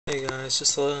Hey guys,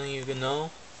 just letting you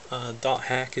know, Dot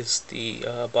Hack is the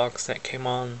box that came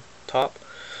on top.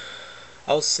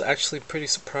 I was actually pretty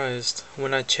surprised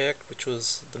when I checked, which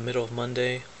was the middle of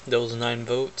Monday. There was 9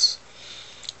 votes,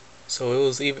 so it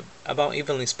was about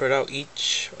evenly spread out.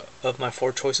 Each of my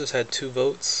 4 choices had 2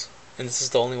 votes, and this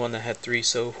is the only one that had 3.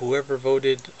 So whoever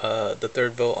voted the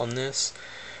third vote on this,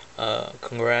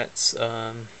 congrats.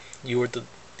 You were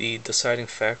the deciding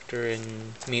factor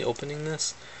in me opening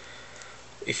this.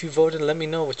 If you voted, let me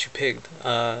know what you picked.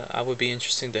 I would be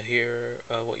interested to hear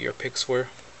what your picks were.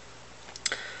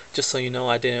 Just so you know,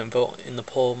 I didn't vote in the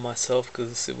poll myself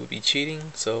because it would be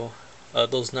cheating. So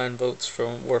those 9 votes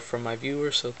were from my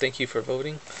viewers. So thank you for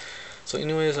voting. So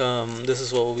anyways, this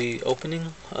is what we'll be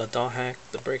opening. Dot Hack,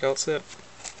 the Breakout set.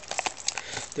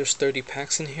 There's 30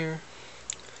 packs in here,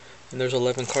 and there's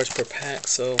 11 cards per pack.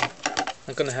 So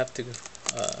I'm gonna have to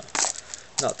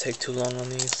not take too long on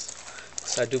these.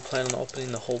 So I do plan on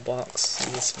opening the whole box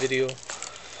in this video.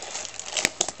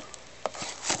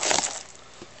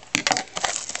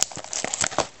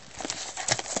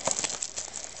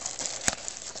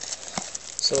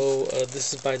 So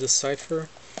this is by Decipher,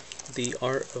 The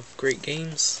Art of Great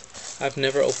Games. I've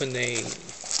never opened a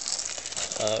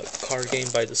card game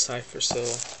by Decipher, so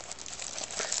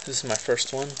this is my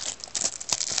first one.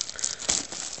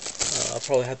 I'll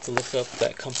probably have to look up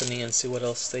that company and see what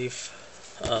else they've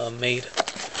made.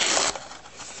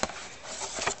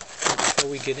 Before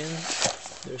we get in,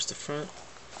 there's the front,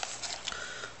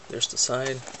 there's the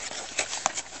side.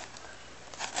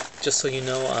 Just so you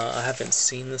know, I haven't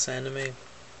seen this anime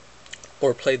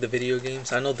or played the video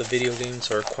games. I know the video games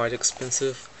are quite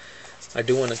expensive. I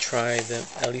do want to try them,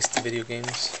 at least the video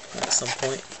games, at some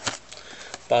point,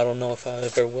 but I don't know if I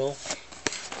ever will.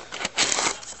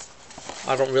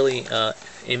 I don't really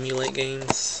emulate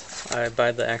games. I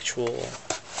buy the actual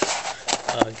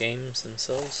games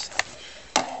themselves.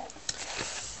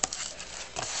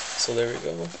 So there we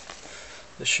go.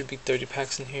 There should be 30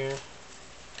 packs in here.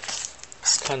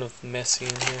 It's kind of messy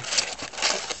in here.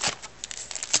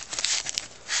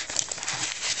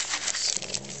 So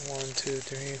 1, 2,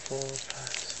 3, 4, 5,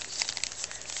 6, 7,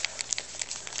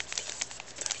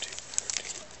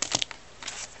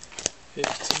 8,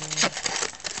 9, 10, 11, 12, 13, 14, 15.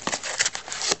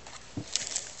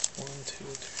 1, 2,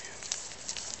 3.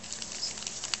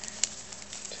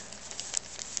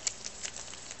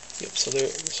 Yep,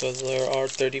 so there are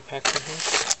 30 packs in here.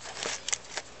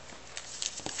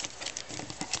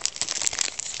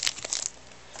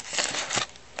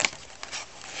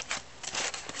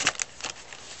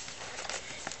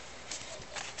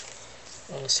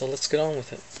 So let's get on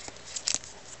with it.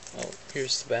 Oh,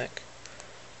 here's the back.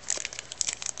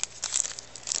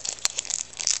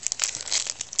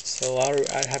 So I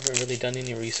haven't really done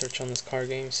any research on this card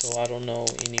game, so I don't know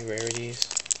any rarities.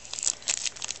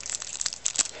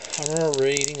 I remember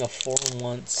reading a forum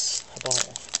once about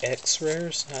X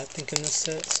rares, I think, in this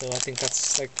set, so I think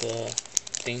that's like the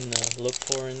thing to look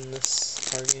for in this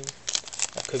card game.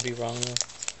 I could be wrong though.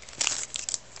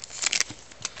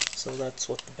 So that's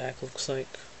what the back looks like.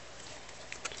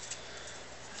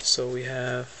 So we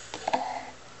have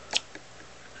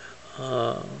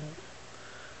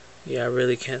yeah, I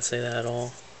really can't say that at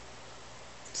all.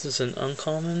 This is an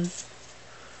uncommon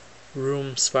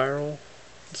Room Spiral.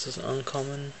 This is an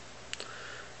uncommon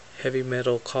Heavy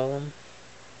Metal Column.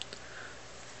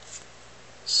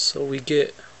 So we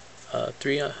get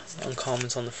 3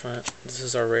 uncommons on the front. This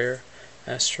is our rare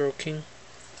Astro King,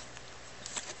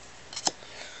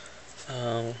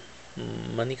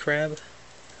 Money Crab,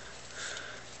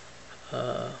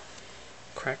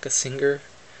 Crack a Singer,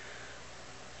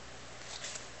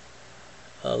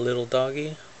 Little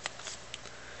Doggy,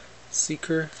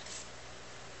 Seeker,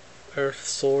 Earth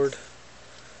Sword,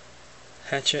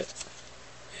 Hatchet,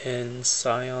 and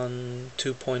Scion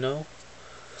 2.0.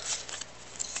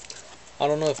 I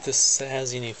don't know if this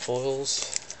has any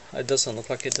foils. It doesn't look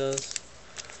like it does.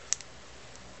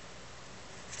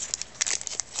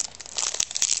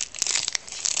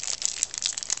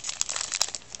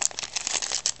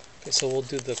 Okay, so we'll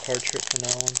do the card trick for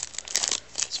now on.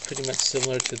 It's pretty much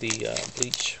similar to the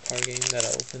Bleach card game that I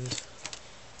opened.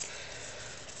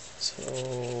 So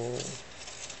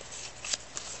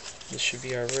this should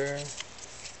be our rare.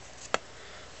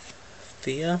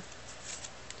 Thea.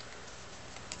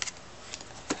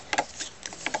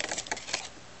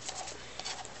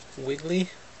 Wiggly.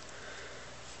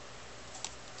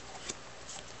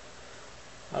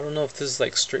 I don't know if this is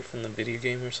like straight from the video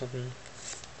game or something.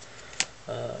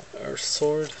 Earth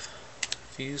Sword,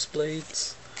 Fuse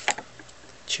Blades,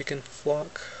 Chicken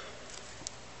Flock.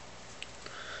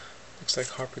 Looks like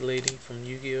Harpy Lady from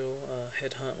Yu-Gi-Oh!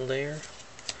 Headhunt Lair.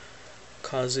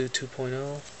 Kazu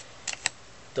 2.0,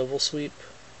 double sweep.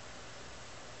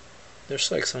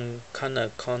 There's like some kind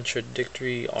of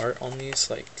contradictory art on these,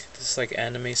 like this is like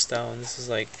anime style and this is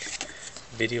like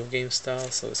video game style,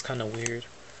 so it's kind of weird.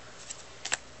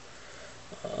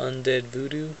 Undead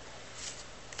Voodoo,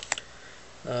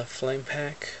 Flame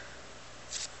Pack,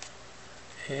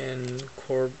 and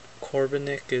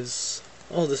Corbinic is,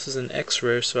 oh, this is an X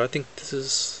rare, so I think this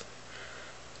is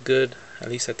good. At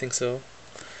least I think so.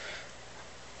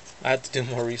 I have to do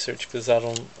more research because I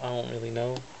don't really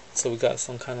know. So we got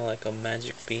some kind of like a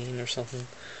magic bean or something.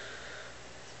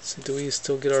 So do we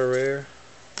still get our rare?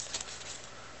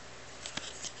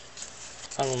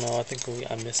 I don't know. I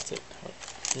think I missed it.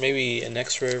 Maybe an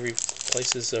X rare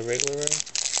replaces a regular rare.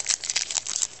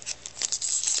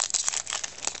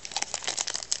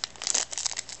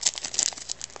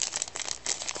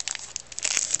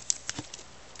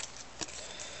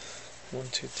 One,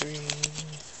 two, three.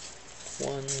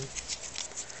 One.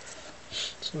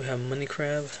 So we have Money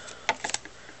Crab,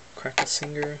 Crack a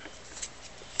Singer,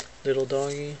 Little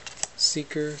Doggy,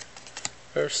 Seeker,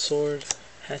 Earth Sword,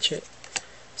 Hatchet,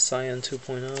 Cyan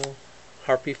 2.0,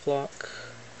 Harpy Flock,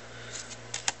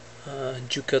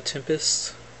 Juka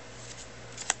Tempest,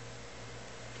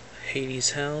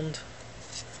 Hades Hound,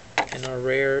 and our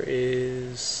rare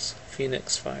is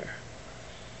Phoenix Fire.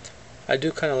 I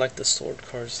do kind of like the sword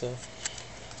cards though.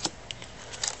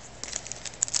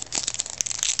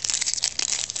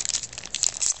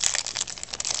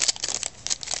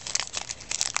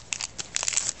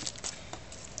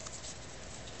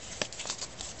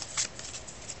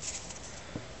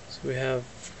 So we have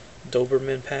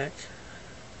Doberman pack.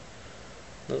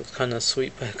 Looks kind of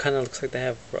sweet, but it kind of looks like they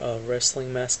have a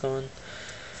wrestling mask on.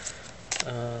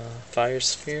 Fire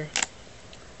Sphere,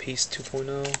 Peace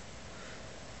 2.0,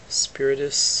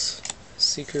 Spiritus,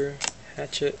 Seeker,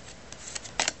 Hatchet,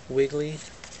 Wiggly,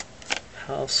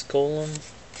 House Golem,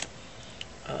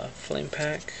 Flame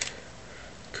Pack,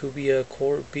 Kubia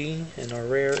Core B, and our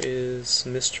rare is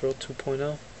Mistral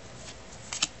 2.0.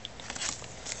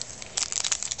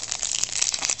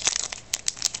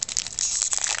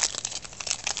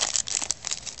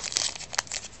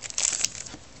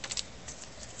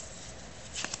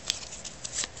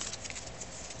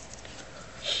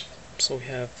 So we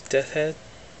have Death Head,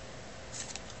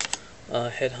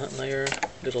 Headhunt Layer,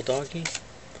 Little Doggy,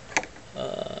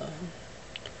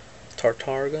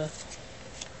 Tartarga,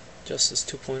 Justice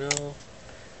 2.0,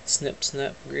 Snip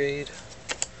Snap Grade,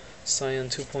 Cyan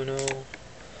 2.0,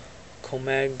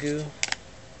 Komagu,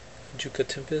 Juka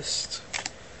Tempest,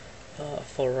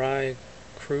 Farai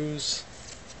Cruise,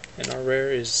 and our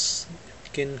rare is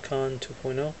Ginkon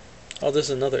 2.0. Oh, this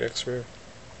is another X rare.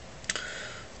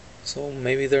 So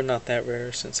maybe they're not that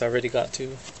rare since I already got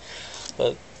two,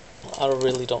 but I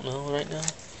really don't know right now.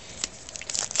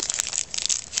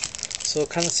 So it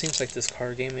kind of seems like this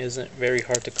card game isn't very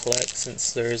hard to collect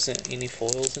since there isn't any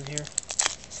foils in here.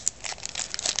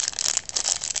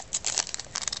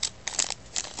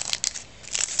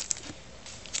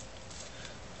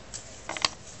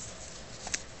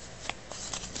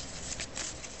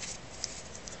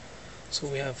 So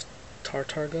we have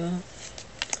Tartarga,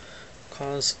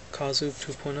 Kazu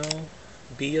 2.0,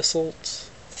 Bee Assault,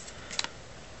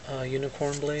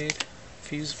 Unicorn Blade,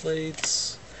 Fuse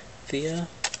Blades, Thea,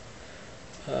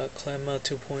 Clemma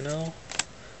 2.0,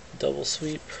 Double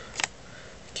Sweep,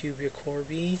 Cubia Core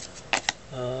B,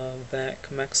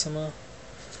 Vac Maxima,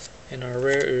 and our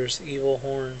rare is Evil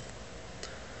Horn.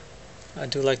 I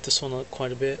do like this one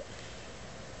quite a bit.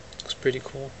 Looks pretty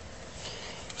cool.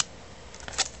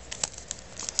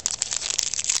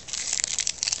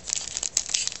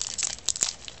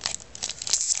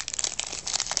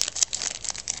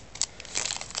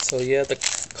 So yeah, the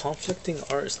conflicting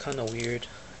art is kind of weird.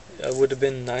 It would have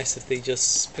been nice if they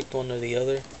just picked one or the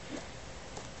other.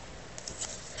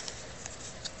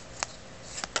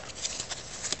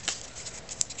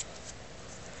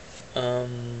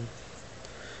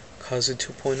 Kazu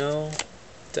 2.0,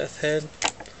 Death Head,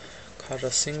 Kara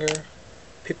Singer,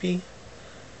 Pippi.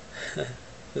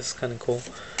 This is kind of cool.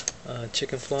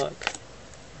 Chicken Flock,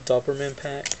 Doberman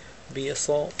Pack, Bee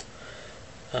Assault.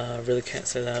 Really can't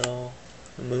say that at all.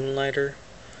 Moonlighter.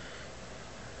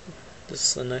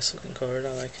 This is a nice looking card,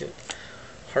 I like it.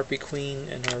 Harpy Queen,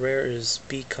 and our rare is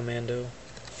Bee Commando.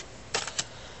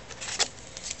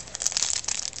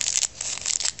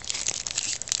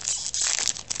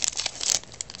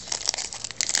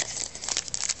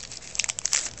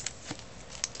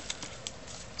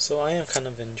 So I am kind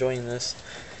of enjoying this.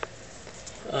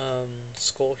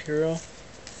 Skull Hero.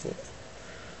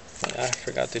 I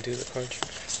forgot to do the card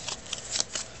trick.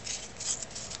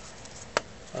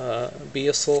 Bee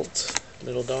Assault,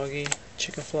 Little Doggy,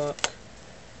 Chicken Flock,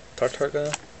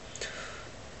 Tartarga,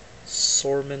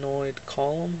 Sorminoid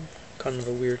Column, kind of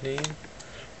a weird name,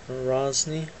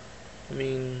 Rosine,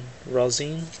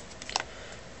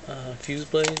 Fuse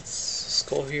Blades,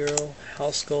 Skull Hero,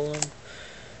 House Golem,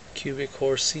 Cubic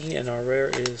Horsey, and our rare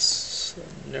is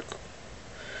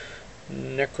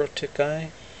Necrotic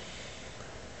Eye.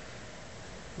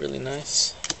 Really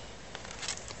nice.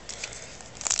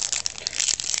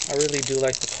 I really do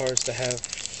like the cards that have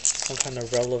some kind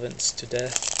of relevance to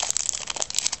death.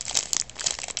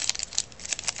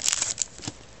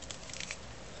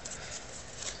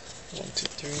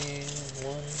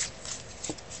 One.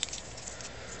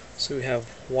 So we have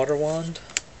Water Wand,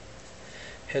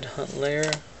 Headhunt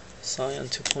Lair, Scion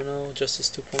 2.0, Justice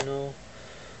 2.0,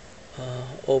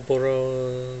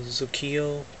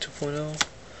 Oborozukiyo 2.0,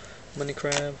 Money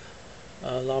Crab,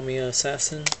 Lamia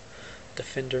Assassin,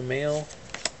 Defender Male,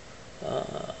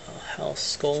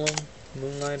 House Golem,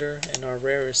 Moonlighter, and our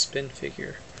rare is Spin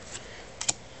Figure.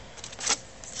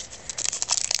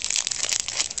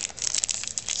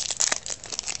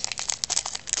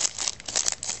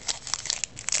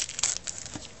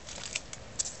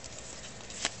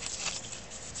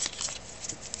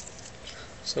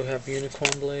 So we have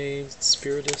Unicorn Blade,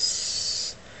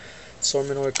 Spiritus,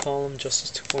 Sorminoid Column,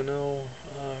 Justice 2.0,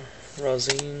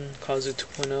 Rosine, Kazu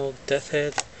 2.0,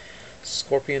 Deathhead,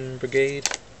 Scorpion Brigade,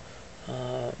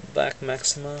 Black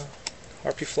Maxima,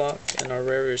 Harpy Flock, and our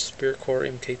rare is Spirit Core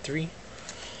MK3.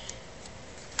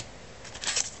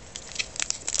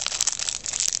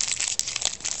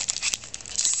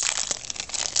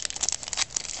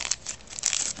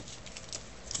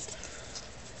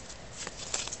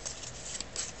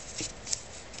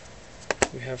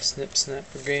 We have Snip Snap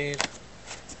Brigade,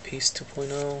 Peace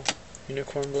 2.0,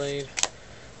 Unicorn Blade,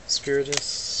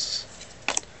 Spiritus.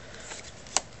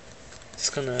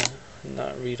 Just gonna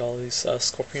not read all these.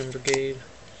 Scorpion Brigade,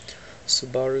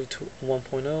 Subaru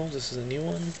 1.0, this is a new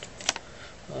one,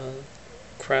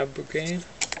 Crab Brigade,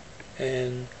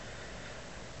 and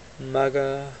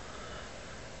Maga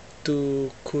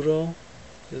Kuro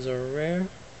is our rare.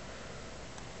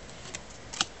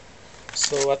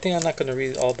 So I think I'm not gonna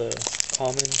read all the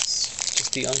commons,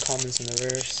 just the uncommons and the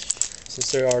rares,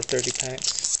 since there are 30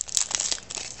 packs.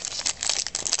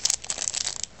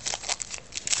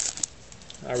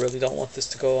 I really don't want this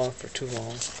to go on for too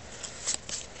long,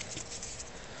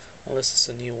 unless it's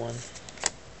a new one.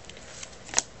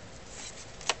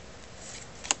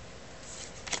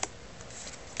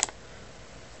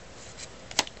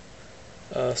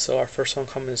 So our first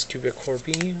uncommon is Cubic Core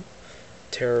B,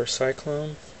 Terror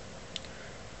Cyclone.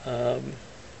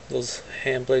 Those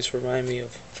hand blades remind me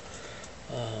of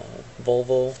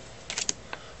Volvo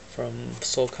from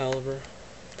Soul Calibur.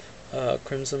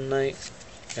 Crimson Knight,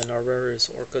 and our rare is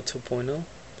Orca 2.0,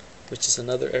 which is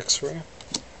another X-Rare.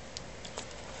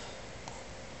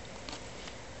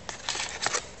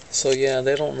 So yeah,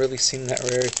 they don't really seem that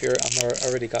rare if you're, I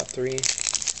already got 3.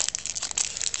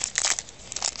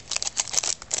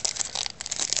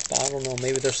 But I don't know,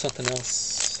 maybe there's something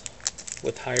else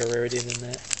with higher rarity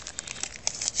than that.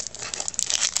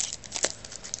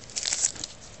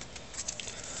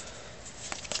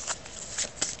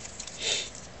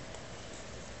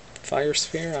 Fire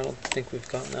Sphere, I don't think we've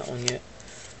gotten that one yet.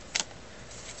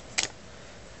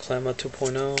 Clamma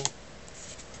 2.0,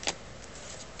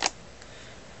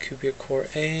 Cubic Core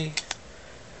A,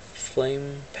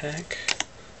 Flame Pack,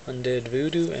 Undead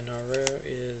Voodoo, and our rare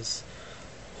is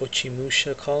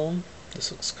Ochimusha Column.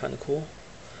 This looks kind of cool.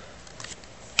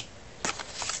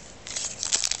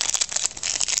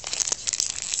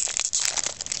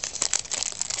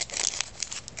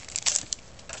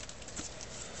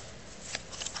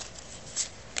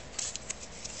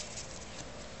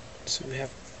 So we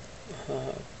have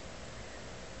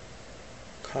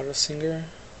Kara Singer. I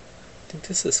think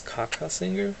this is Kaka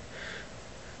Singer.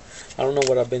 I don't know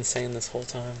what I've been saying this whole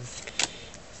time.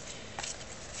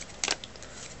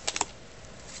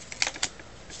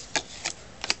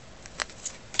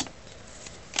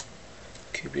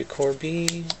 Cubic Core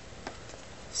B,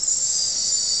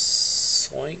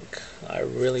 Swank. I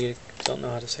really don't know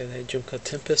how to say that. Junka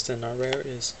Tempest, and our rare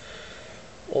is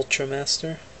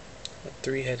Ultramaster, a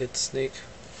 3-headed snake.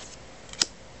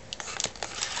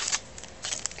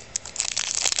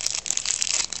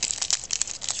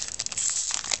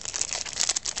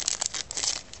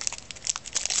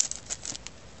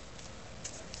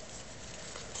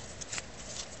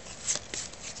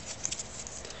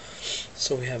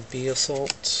 So we have Bee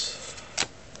Assault,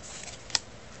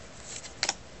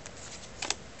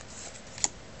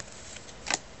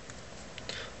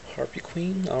 Harpy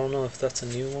Queen. I don't know if that's a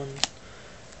new one.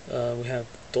 We have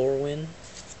Dorwin,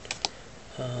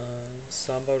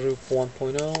 Sambarup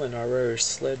 1.0, and our rare is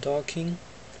Sled Dog King.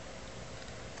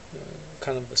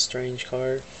 Kind of a strange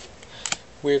card.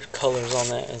 Weird colors on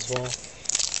that as well.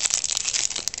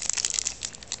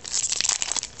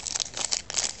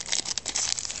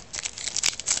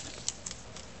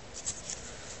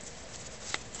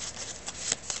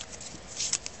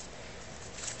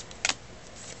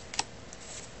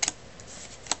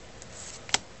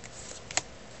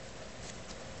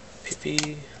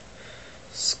 Pippi,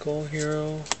 Skull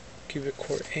Hero, Cubic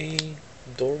Core A,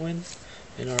 Dorwin,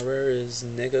 and our rare is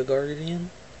Nega Guardian.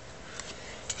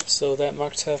 So that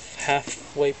marks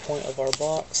halfway point of our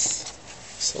box.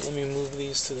 So let me move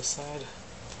these to the side.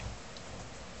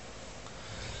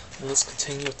 And let's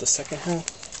continue with the second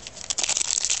half.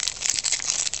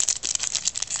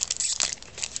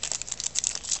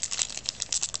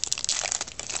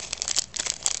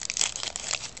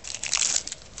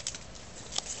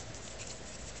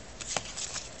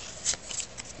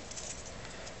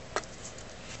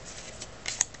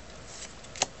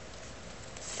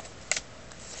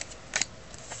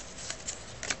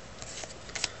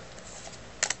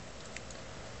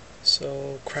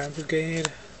 So Crab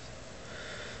Brigade,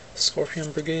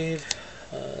 Scorpion Brigade,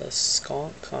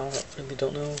 Skunk, I really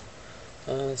don't know,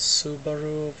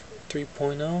 Subaru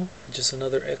 3.0, which is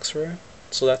another X-Rare.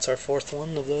 So that's our fourth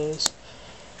one of those.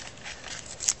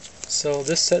 So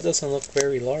this set doesn't look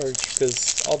very large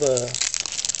because all the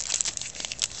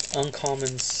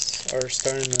uncommons are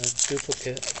starting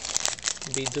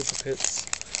to be duplicates.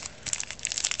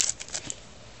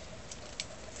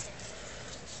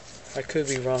 I could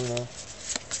be wrong though.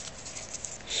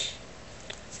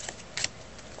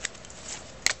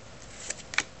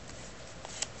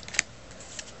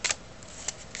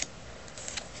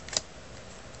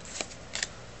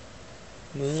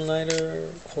 Moonlighter,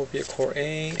 Corvia Core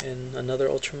A, and another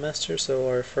Ultramaster, so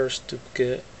our first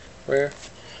duplicate rare.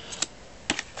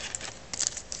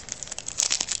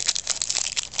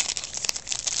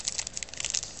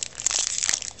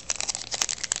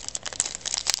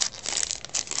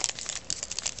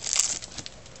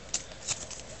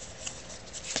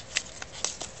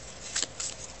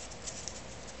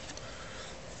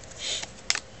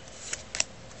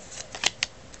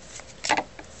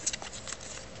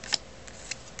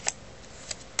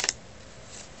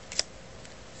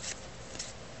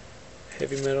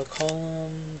 Heavy Metal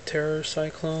Column, Terror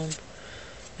Cyclone,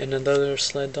 and another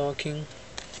Sled Dog King.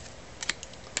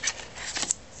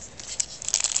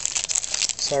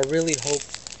 So I really hope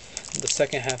the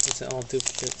second half isn't all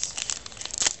duplicates.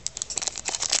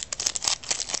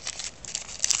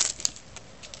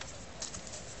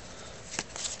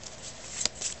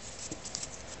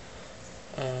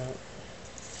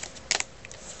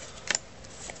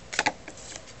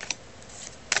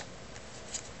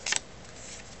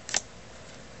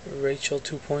 Rachel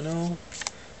 2.0,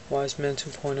 Wise Man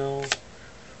 2.0,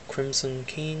 Crimson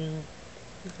King.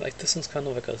 Like this one's kind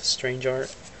of like a strange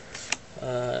art.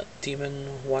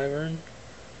 Demon Wyvern.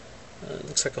 It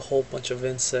looks like a whole bunch of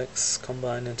insects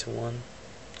combined into one.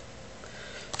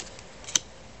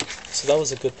 So that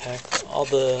was a good pack. All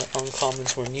the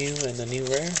uncommons were new and the new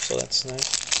rare, so that's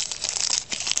nice.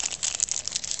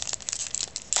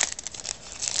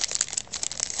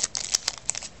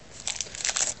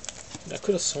 I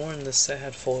could have sworn this set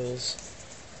had foils.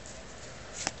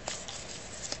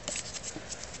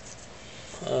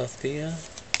 Thea.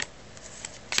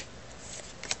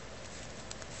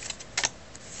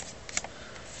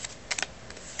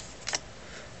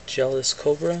 Jealous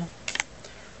Cobra,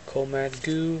 Comad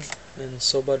Goo, and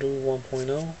Sobaru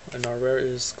 1.0, and our rare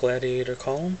is Gladiator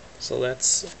Column. So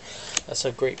that's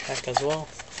a great pack as well.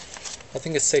 I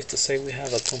think it's safe to say we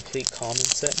have a complete common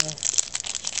set now.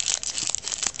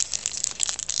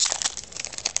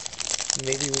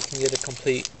 Maybe we can get a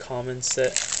complete uncommon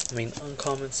set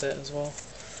as well.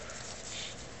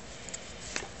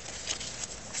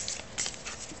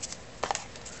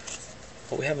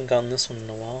 But we haven't gotten this one in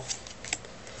a while.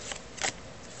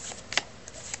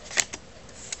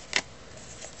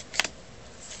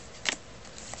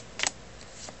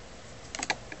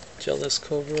 Jealous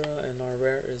Cobra, and our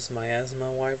rare is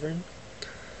Miasma Wyvern.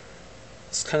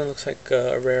 This kind of looks like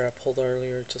a rare I pulled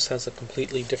earlier, it just has a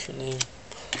completely different name.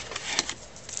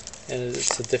 And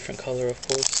it's a different color, of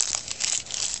course.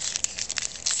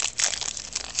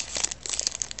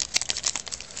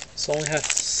 So I only have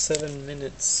 7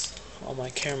 minutes on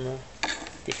my camera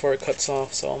before it cuts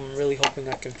off, so I'm really hoping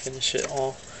I can finish it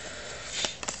all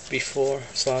before,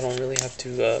 so I don't really have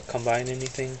to combine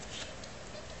anything.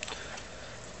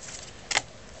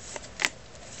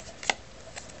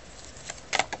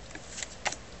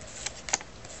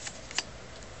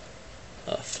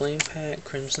 Flame pack,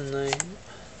 Crimson Knight,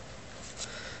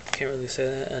 can't really say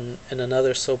that, and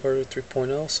another Subaru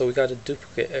 3.0. So we got a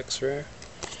duplicate X Rare.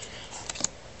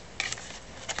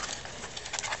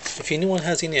 If anyone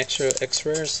has any extra X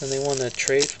Rares and they want to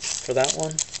trade for that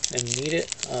one and need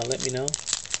it, let me know.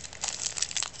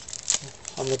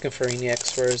 I'm looking for any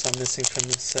X Rares I'm missing from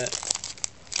this set.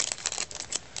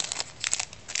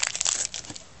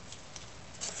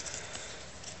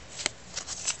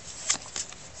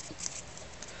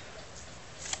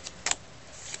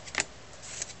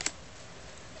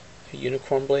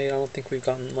 Unicorn Blade, I don't think we've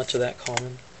gotten much of that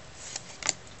common.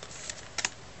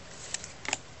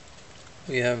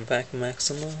 We have Vac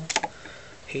Maxima,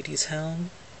 Hades Hound.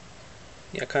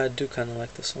 Yeah, I do kind of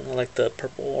like this one. I like the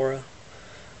purple aura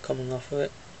coming off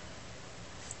of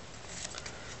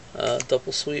it.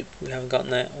 Double Sweep, we haven't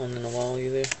gotten that one in a while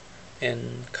either.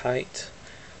 And Kite,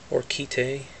 or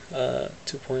Kite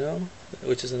 2.0,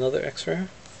 which is another X Rare.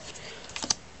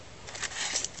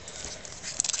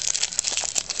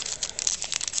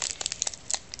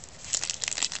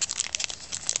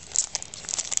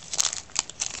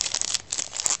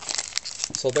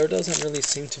 So there doesn't really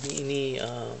seem to be any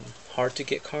hard to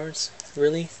get cards,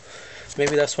 really.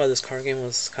 Maybe that's why this card game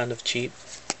was kind of cheap.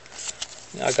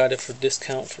 I got it for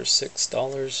discount for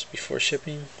 $6 before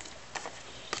shipping.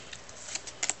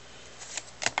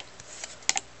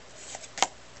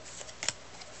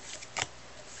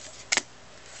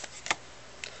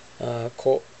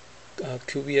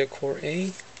 Cubia Core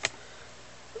A,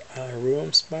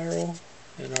 Ruum Spiral,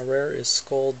 and our rare is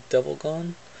Skull Devil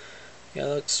Gun. Yeah,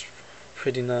 that looks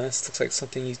pretty nice. Looks like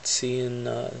something you'd see in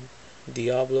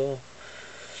Diablo.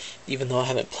 Even though I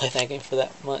haven't played that game for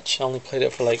that much, I only played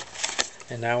it for like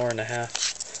an hour and a half.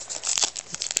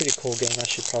 It's a pretty cool game. I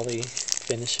should probably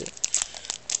finish it.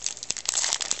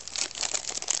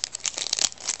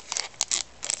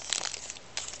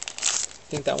 I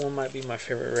think that one might be my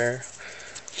favorite rare.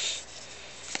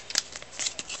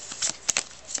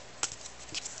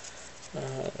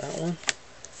 That one.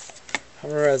 I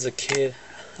remember as a kid,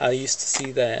 I used to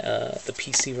see that the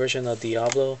PC version of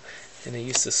Diablo, and it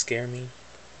used to scare me,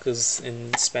 because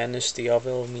in Spanish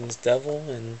Diablo means devil,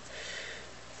 and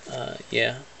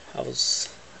yeah, I was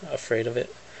afraid of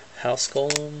it. House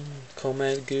Golem,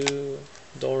 Comad Goo,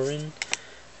 Doran,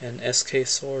 and SK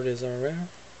Sword is our rare.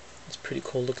 It's a pretty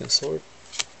cool looking sword.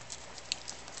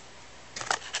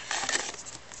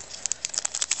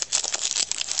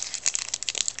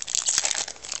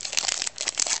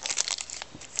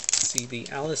 See, the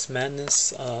Alice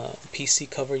Madness PC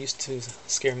cover used to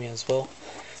scare me as well.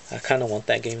 I kind of want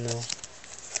that game though,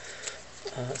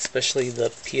 especially the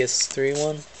PS3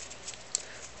 one,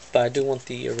 but I do want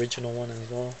the original one as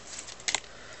well.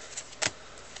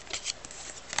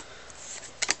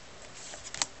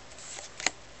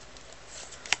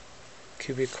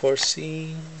 Cubic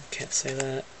Corsi, can't say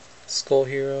that. Skull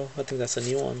Hero, I think that's a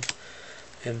new one.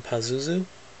 And Pazuzu,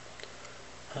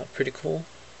 pretty cool.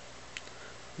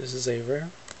 This is a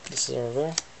rare. This is our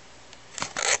rare.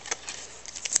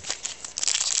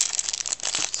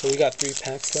 So we got 3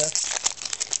 packs left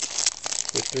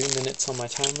with 3 minutes on my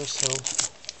timer, so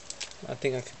I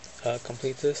think I could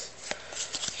complete this.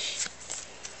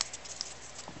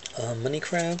 Money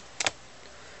Crab,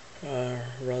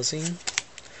 Razin,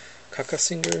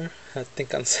 Kakasinger, I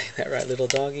think I'm saying that right, Little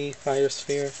Doggy, Fire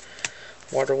Sphere,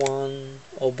 Water Wand,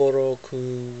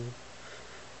 Oborozukio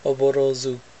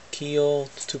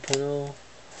 2.0,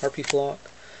 Harpy Flock,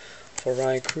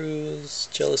 Forai Cruise,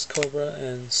 Jealous Cobra,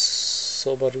 and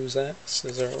Sobaru's Axe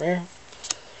is our rare.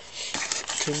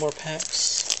 2 more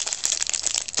packs.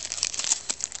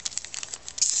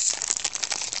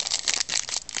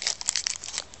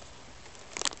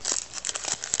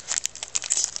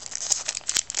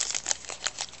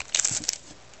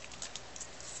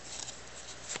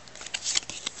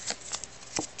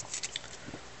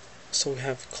 So we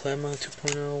have Clemma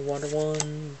 2.0, Water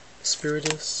Wand,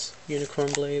 Spiritus,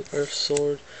 Unicorn Blade, Earth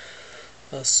Sword,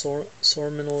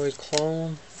 Sorminoid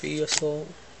Clone, V Assault,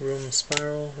 Ruum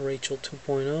Spiral, Rachel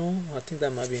 2.0, I think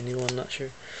that might be a new one, not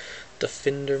sure.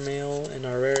 Defender Male, and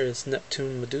our rare is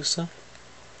Neptune Medusa.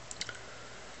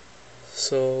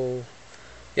 So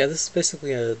yeah, this is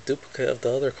basically a duplicate of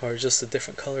the other cards, just a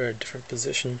different color, a different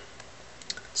position.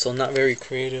 So not very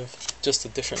creative, just a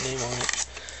different name on it.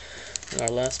 And our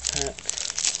last pack.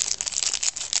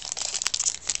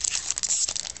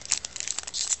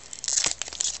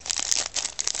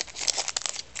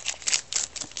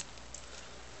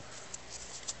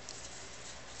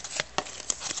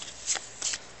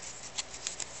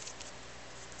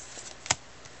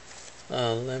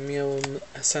 Lemio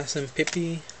Assassin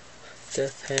Pippi,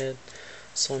 Death Head,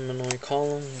 Solenoid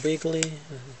Column, Wiggly,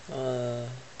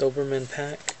 Doberman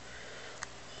Pack,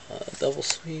 Double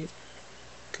Sweep,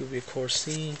 Cubic Core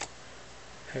C,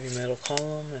 Heavy Metal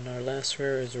Column, and our last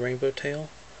rare is Rainbow Tail.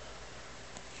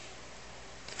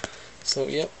 So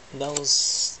yep, that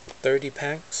was 30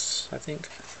 packs, I think.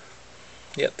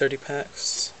 Yep, 30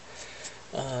 packs.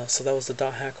 So that was the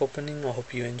dot hack opening. I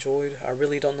hope you enjoyed. I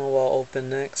really don't know what I'll open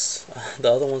next.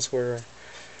 The other ones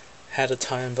had a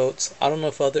time votes. I don't know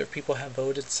if other people have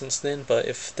voted since then, but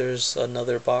if there's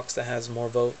another box that has more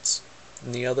votes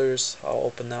than the others, I'll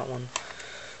open that one.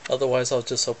 Otherwise, I'll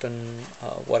just open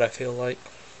what I feel like.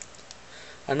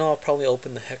 I know I'll probably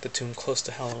open the Hecatomb close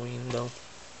to Halloween though.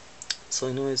 So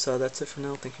anyways, that's it for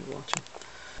now. Thank you for watching.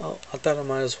 Oh, I thought I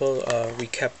might as well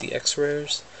recap the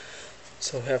X-Rares.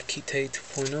 So we have Kite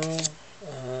 2.0,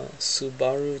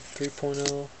 Subaru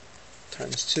 3.0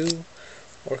 times 2,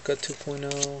 Orca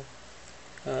 2.0,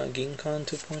 Ginkan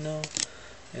 2.0,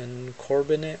 and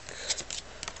Corbinek.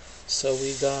 So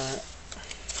we got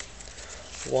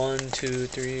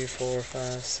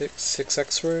 6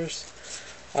 X-Rares.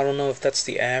 I don't know if that's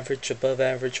the average, above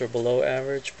average, or below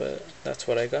average, but that's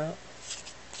what I got.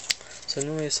 So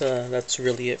anyways, that's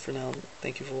really it for now.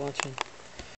 Thank you for watching.